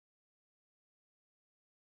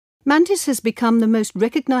Mantis has become the most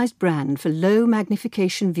recognised brand for low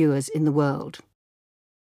magnification viewers in the world.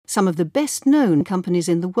 Some of the best-known companies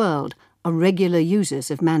in the world are regular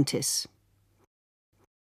users of Mantis.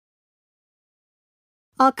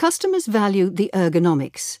 Our customers value the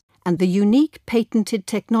ergonomics and the unique patented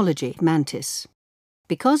technology of Mantis.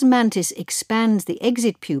 Because Mantis expands the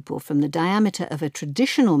exit pupil from the diameter of a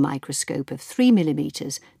traditional microscope of 3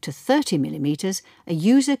 mm to 30 mm, a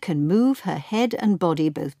user can move her head and body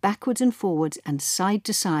both backwards and forwards and side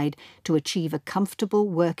to side to achieve a comfortable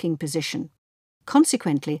working position.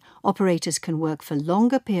 Consequently, operators can work for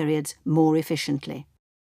longer periods more efficiently.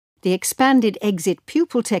 The expanded exit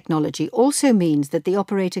pupil technology also means that the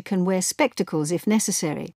operator can wear spectacles if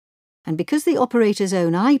necessary. And because the operator's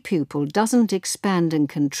own eye pupil doesn't expand and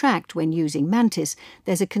contract when using Mantis,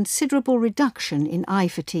 there's a considerable reduction in eye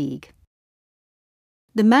fatigue.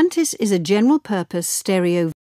 The Mantis is a general-purpose stereo